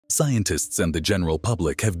Scientists and the general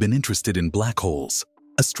public have been interested in black holes,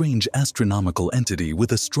 a strange astronomical entity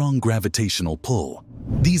with a strong gravitational pull.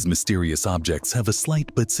 These mysterious objects have a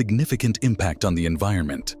slight but significant impact on the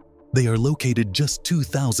environment. They are located just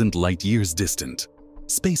 2,000 light-years distant.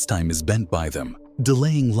 Space-time is bent by them,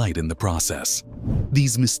 delaying light in the process.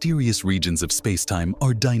 These mysterious regions of space-time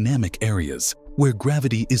are dynamic areas where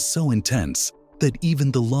gravity is so intense that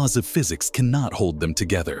even the laws of physics cannot hold them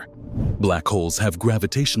together. Black holes have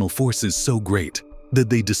gravitational forces so great that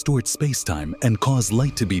they distort space-time and cause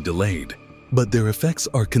light to be delayed, but their effects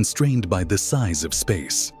are constrained by the size of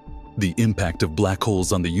space. The impact of black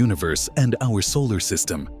holes on the universe and our solar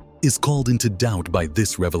system is called into doubt by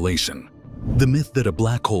this revelation. The myth that a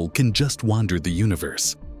black hole can just wander the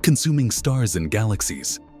universe, consuming stars and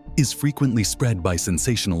galaxies, is frequently spread by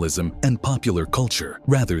sensationalism and popular culture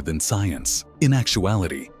rather than science. In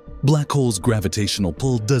actuality, black holes' gravitational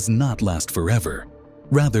pull does not last forever.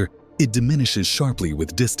 Rather, it diminishes sharply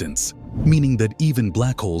with distance, meaning that even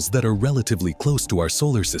black holes that are relatively close to our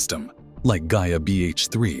solar system, like Gaia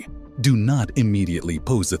BH3, do not immediately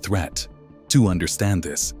pose a threat. To understand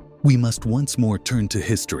this, we must once more turn to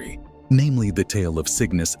history, namely the tale of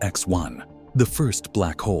Cygnus X1, the first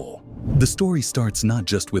black hole. The story starts not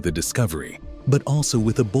just with a discovery, but also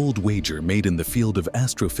with a bold wager made in the field of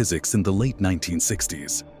astrophysics in the late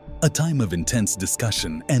 1960s, a time of intense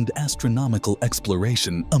discussion and astronomical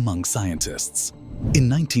exploration among scientists. In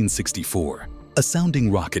 1964, a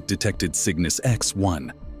sounding rocket detected Cygnus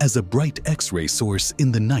X1 as a bright X-ray source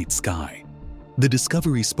in the night sky. The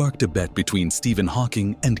discovery sparked a bet between Stephen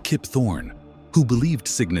Hawking and Kip Thorne, who believed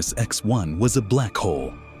Cygnus X1 was a black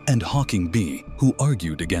hole, and Hawking B, who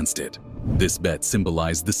argued against it. This bet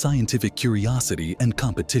symbolized the scientific curiosity and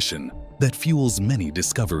competition that fuels many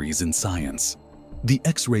discoveries in science. The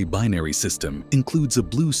X-ray binary system includes a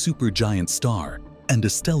blue supergiant star and a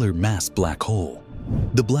stellar mass black hole.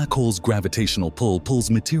 The black hole's gravitational pull pulls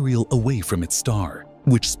material away from its star,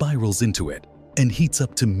 which spirals into it and heats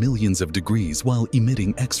up to millions of degrees while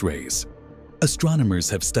emitting X-rays. Astronomers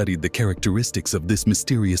have studied the characteristics of this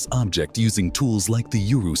mysterious object using tools like the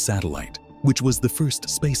Uru satellite, which was the first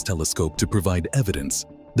space telescope to provide evidence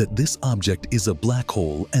that this object is a black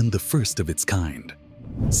hole and the first of its kind.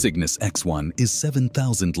 Cygnus X1 is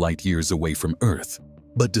 7,000 light-years away from Earth,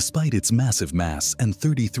 but despite its massive mass and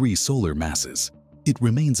 33 solar masses, it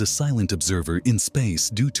remains a silent observer in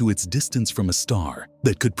space due to its distance from a star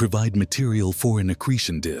that could provide material for an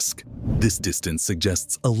accretion disk. This distance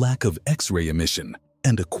suggests a lack of X-ray emission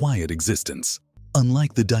and a quiet existence,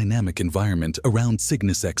 unlike the dynamic environment around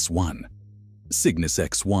Cygnus X1. Cygnus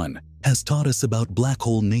X1 has taught us about black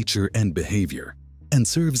hole nature and behavior, and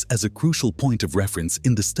serves as a crucial point of reference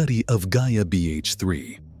in the study of Gaia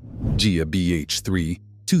BH3. Gaia BH3,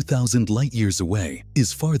 2,000 light-years away,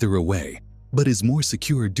 is farther away, but is more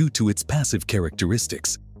secure due to its passive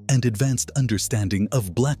characteristics and advanced understanding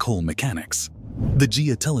of black hole mechanics. The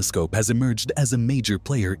Gaia telescope has emerged as a major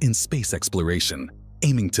player in space exploration,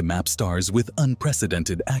 aiming to map stars with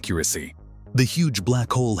unprecedented accuracy. The huge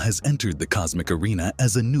black hole has entered the cosmic arena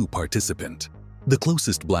as a new participant. The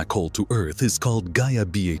closest black hole to Earth is called Gaia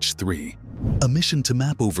BH3. A mission to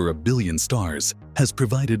map over 1 billion stars has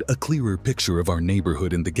provided a clearer picture of our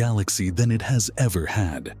neighborhood in the galaxy than it has ever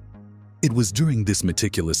had. It was during this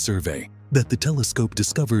meticulous survey that the telescope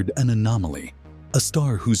discovered an anomaly, a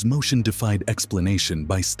star whose motion defied explanation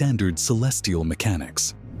by standard celestial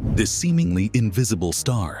mechanics. This seemingly invisible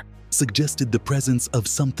star suggested the presence of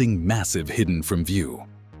something massive hidden from view.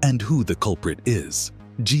 And who the culprit is?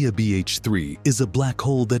 Gaia BH3 is a black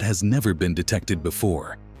hole that has never been detected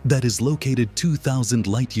before, that is located 2,000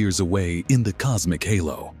 light-years away in the cosmic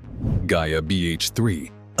halo. Gaia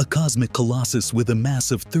BH3, a cosmic colossus with a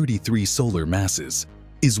mass of 33 solar masses,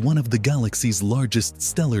 is one of the galaxy's largest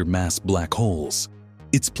stellar mass black holes.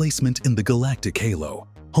 Its placement in the galactic halo,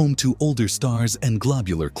 home to older stars and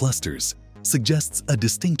globular clusters, suggests a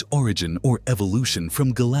distinct origin or evolution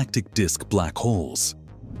from galactic disk black holes.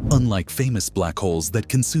 Unlike famous black holes that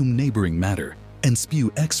consume neighboring matter and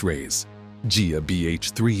spew X-rays, Gaia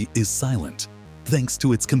BH3 is silent, thanks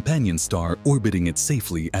to its companion star orbiting it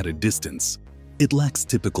safely at a distance. It lacks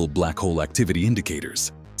typical black hole activity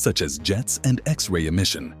indicators, such as jets and X-ray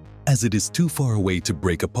emission, as it is too far away to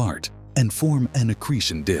break apart and form an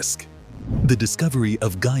accretion disk. The discovery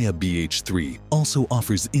of Gaia BH3 also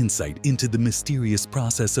offers insight into the mysterious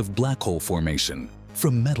process of black hole formation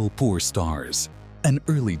from metal-poor stars, an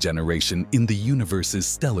early generation in the universe's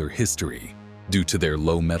stellar history. Due to their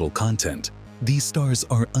low metal content, these stars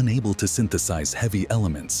are unable to synthesize heavy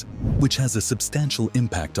elements, which has a substantial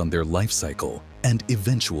impact on their life cycle and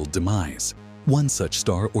eventual demise. One such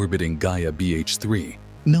star orbiting Gaia BH3,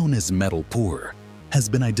 known as metal poor, has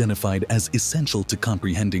been identified as essential to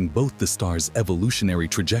comprehending both the star's evolutionary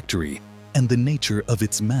trajectory and the nature of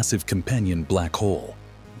its massive companion black hole.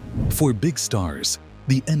 For big stars,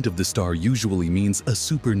 the end of the star usually means a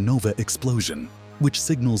supernova explosion, which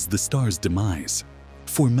signals the star's demise.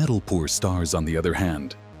 For metal-poor stars, on the other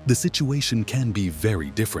hand, the situation can be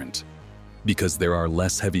very different. Because there are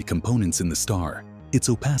less heavy components in the star, its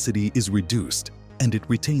opacity is reduced and it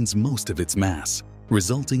retains most of its mass,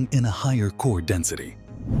 resulting in a higher core density.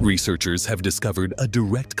 Researchers have discovered a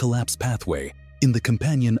direct collapse pathway in the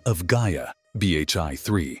companion of Gaia,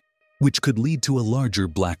 BHI3, which could lead to a larger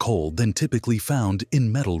black hole than typically found in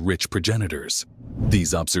metal-rich progenitors.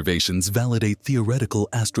 These observations validate theoretical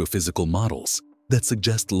astrophysical models that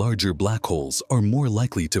suggest larger black holes are more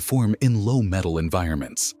likely to form in low-metal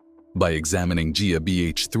environments. By examining Gaia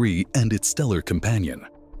BH3 and its stellar companion,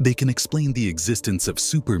 they can explain the existence of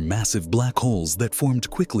supermassive black holes that formed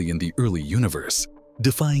quickly in the early universe,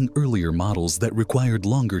 defying earlier models that required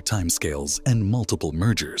longer timescales and multiple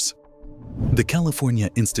mergers. The California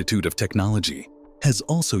Institute of Technology has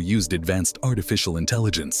also used advanced artificial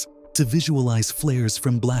intelligence to visualize flares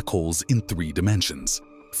from black holes in 3 dimensions,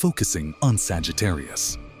 focusing on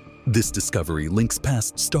Sagittarius. This discovery links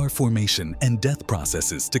past star formation and death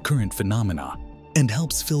processes to current phenomena and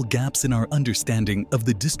helps fill gaps in our understanding of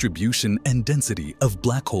the distribution and density of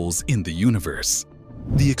black holes in the universe.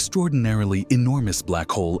 The extraordinarily enormous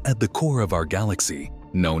black hole at the core of our galaxy,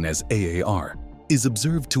 known as AAR, is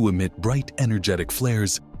observed to emit bright energetic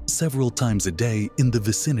flares several times a day in the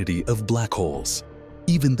vicinity of black holes.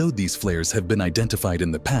 Even though these flares have been identified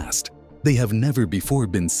in the past, they have never before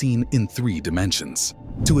been seen in 3 dimensions.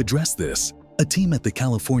 To address this, a team at the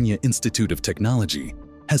California Institute of Technology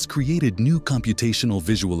has created new computational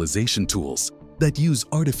visualization tools that use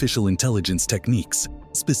artificial intelligence techniques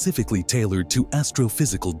specifically tailored to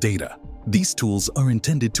astrophysical data. These tools are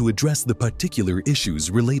intended to address the particular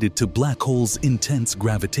issues related to black holes' intense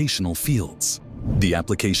gravitational fields. The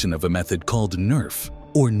application of a method called NERF,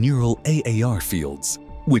 or Neural AAR Fields,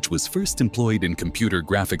 which was first employed in computer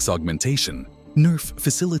graphics augmentation, NERF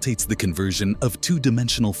facilitates the conversion of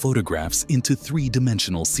 2-dimensional photographs into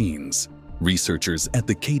 3-dimensional scenes. Researchers at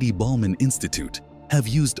the Katie Ballman Institute have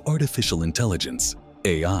used artificial intelligence,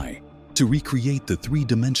 AI, to recreate the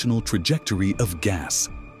 3-dimensional trajectory of gas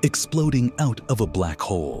exploding out of a black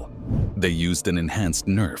hole. They used an enhanced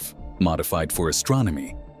NERF, modified for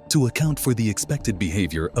astronomy, to account for the expected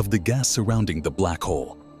behavior of the gas surrounding the black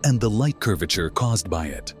hole and the light curvature caused by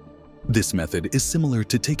it. This method is similar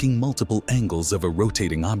to taking multiple angles of a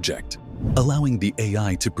rotating object, allowing the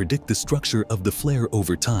AI to predict the structure of the flare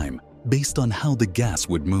over time based on how the gas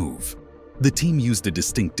would move. The team used a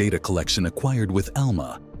distinct data collection acquired with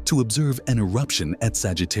ALMA to observe an eruption at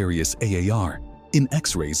Sagittarius AAR in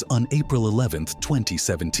X-rays on April 11,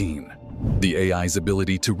 2017. The AI's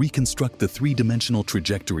ability to reconstruct the 3-dimensional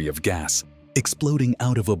trajectory of gas exploding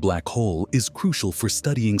out of a black hole is crucial for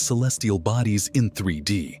studying celestial bodies in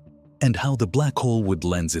 3D and how the black hole would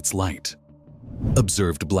lens its light.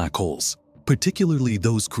 Observed black holes, particularly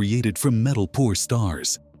those created from metal-poor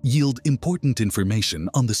stars, yield important information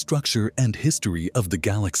on the structure and history of the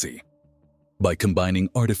galaxy. By combining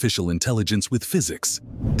artificial intelligence with physics,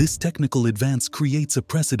 this technical advance creates a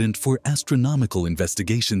precedent for astronomical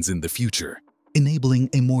investigations in the future, enabling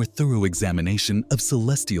a more thorough examination of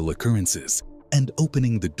celestial occurrences and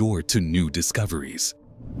opening the door to new discoveries.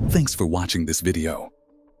 Thanks for watching this video.